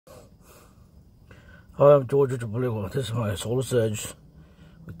Hi, I'm George with Pilligua. This is my Solus Edge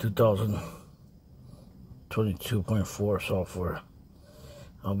with 2022.4 software.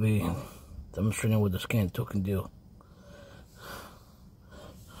 I'll be demonstrating what the scan tool can do.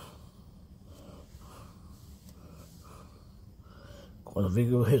 Go on the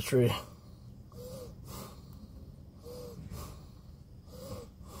video history.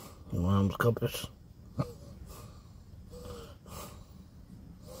 Mom's compass.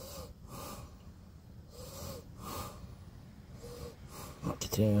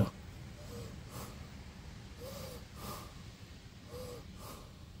 Continue.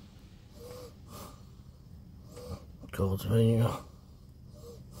 Codes menu.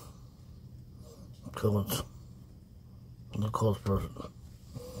 Codes. The codes person.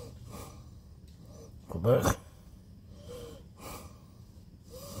 Go back.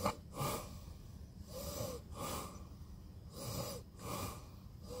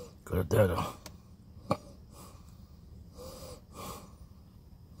 Go to data.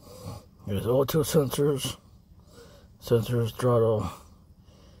 There's O2 sensors, throttle,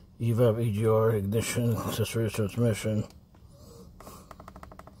 evap, EGR, ignition, accessories, transmission,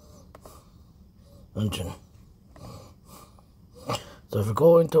 engine. So if we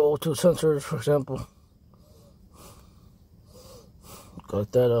go into O2 sensors, for example,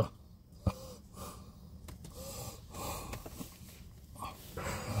 got data.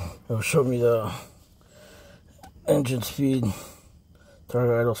 It'll show me the engine speed,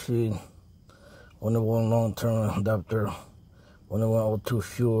 target idle speed, 101 long-term adapter, 101 O2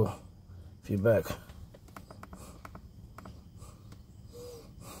 fuel feedback.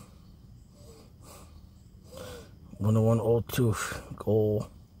 O2 goal,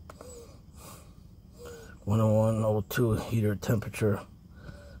 101 O2 heater temperature,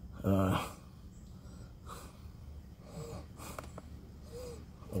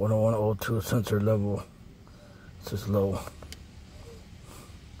 101 O2 sensor level, this is low.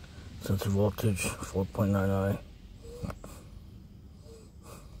 Sensor voltage 4.99.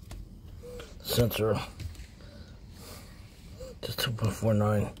 Sensor just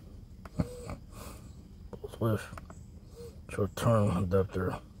 2.49. With short term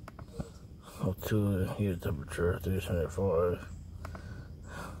adapter, O2 heater temperature 305,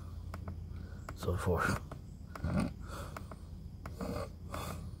 so forth.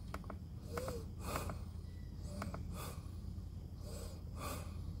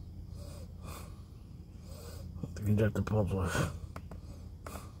 The injector pump with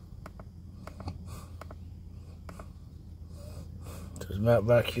this map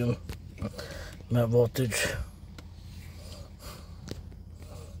vacuum, map voltage.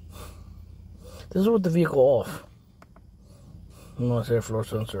 This is with the vehicle off. Noise airflow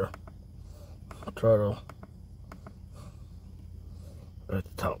sensor, throttle at the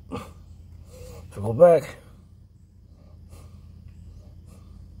top. So go back.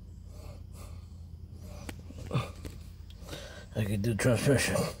 I can do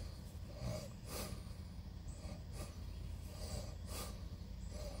transmission.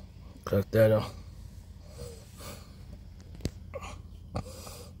 Collect data.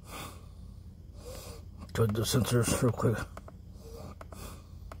 Go to the sensors real quick.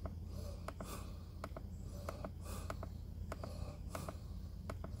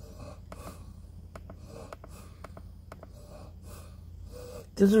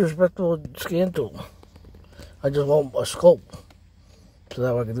 This is a respectable scan tool. I just want a scope so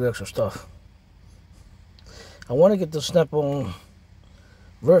that way I can do extra stuff. I want to get the Snapon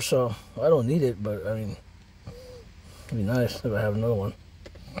Versa. I don't need it, but I mean, it'd be nice if I have another one.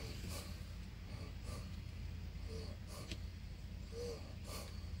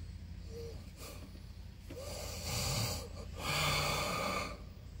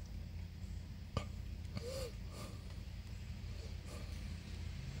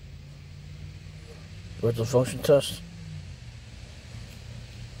 Where's the function test?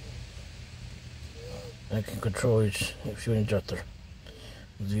 I can control each fuel injector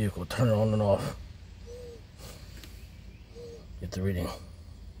of the vehicle, turn it on and off. Get the reading.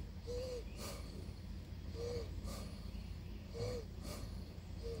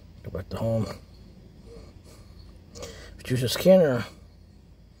 Go back to home. If you use a scanner,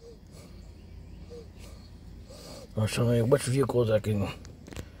 it'll show me which vehicles I can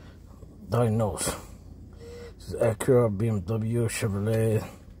diagnose. This is Acura, BMW, Chevrolet,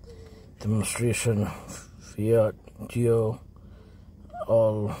 Demonstration, Fiat, Geo,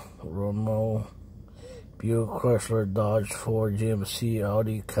 All Romeo, Buick, Chrysler, Dodge, Ford, GMC,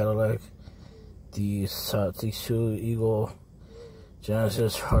 Audi, Cadillac, the Satsu, Eagle,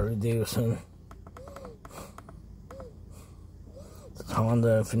 Genesis, Harley Davidson,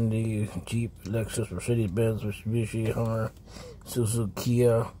 Honda, Infiniti, Jeep, Lexus, Mercedes-Benz, Mitsubishi, Hummer, Suzuki,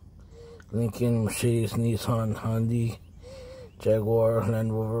 Kia, Lincoln, Mercedes, Nissan, Hyundai, Jaguar,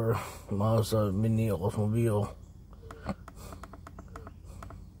 Land Rover, Mazda, Mini, Oldsmobile,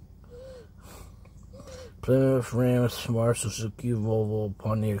 Plymouth, Ram, Smart, Suzuki, Volvo,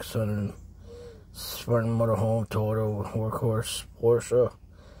 Pontiac, Southern, Spartan Motorhome, Toyota, Workhorse, Porsche,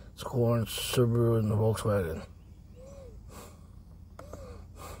 Scorn, Subaru, and Volkswagen.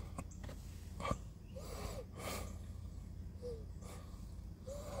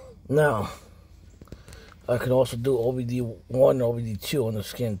 Now, I can also do OBD1 and OBD2 on the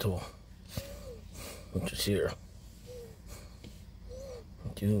skin tool, which is here.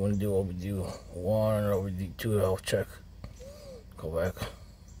 Do you want to do OBD1 or OBD2 health check? Go back.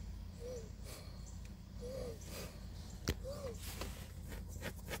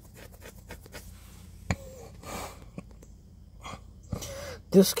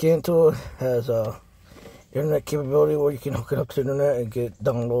 This scan tool has internet capability where you can hook it up to the internet and get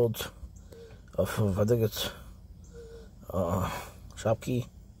downloads of I think it's ShopKey,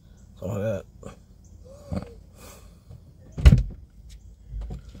 something like that.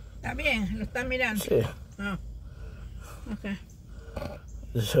 Está bien, lo está mirando. Sí. Oh, okay.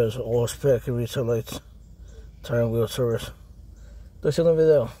 This has all spec and reset lights, tire and wheel service. Estoy haciendo un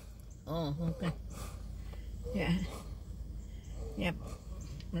video. Oh, okay. Ya. Ya.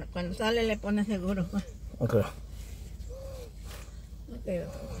 Cuando sale le pone seguro. Okay. Okay.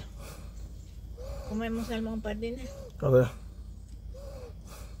 Comemos salmón pardines. Okay.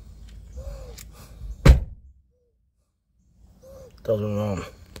 Doesn't know.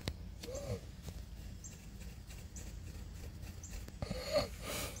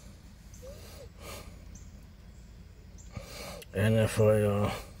 And if I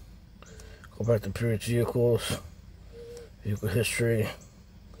go back to previous vehicles, vehicle history,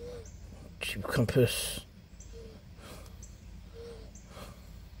 cheap compass,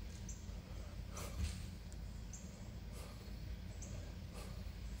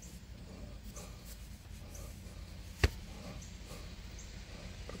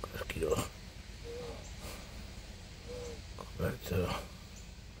 go back to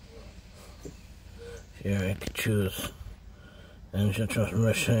here. I can choose engine,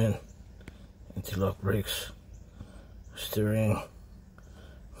 transmission, anti-lock brakes, steering,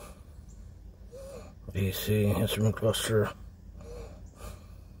 AC, instrument cluster,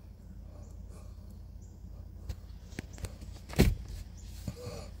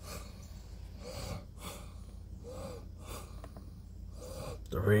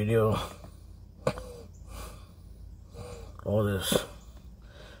 the radio, all this.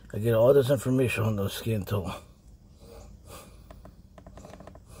 I get all this information on the scan tool.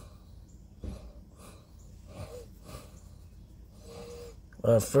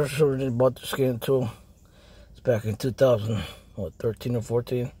 When I first originally bought the scan tool, it's back in 2013 or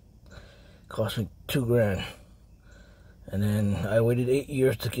 14. Cost me $2 grand. And then I waited 8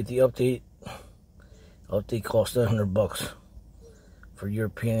 years to get the update. Update cost $900 for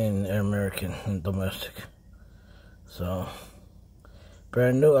European and American and domestic. So,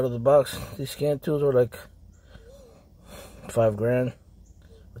 brand new out of the box. These scan tools are like $5 grand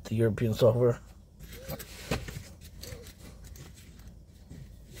with the European software.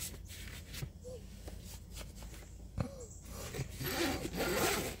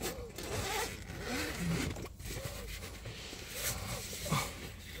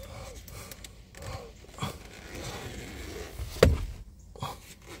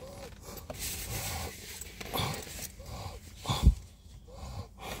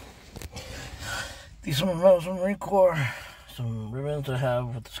 These are medals from Marine Corps, some ribbons I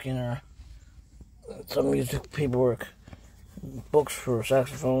have with the scanner, some music paperwork, books for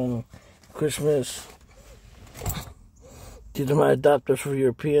saxophone, Christmas. These are my adapters for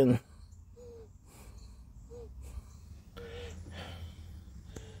European.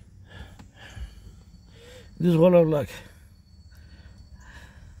 This is what I like.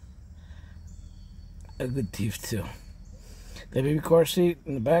 A good thief too. The baby car seat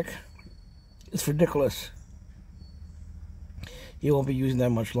in the back. It's for Nicholas. He won't be using that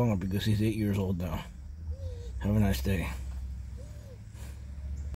much longer because he's 8 years old now. Have a nice day.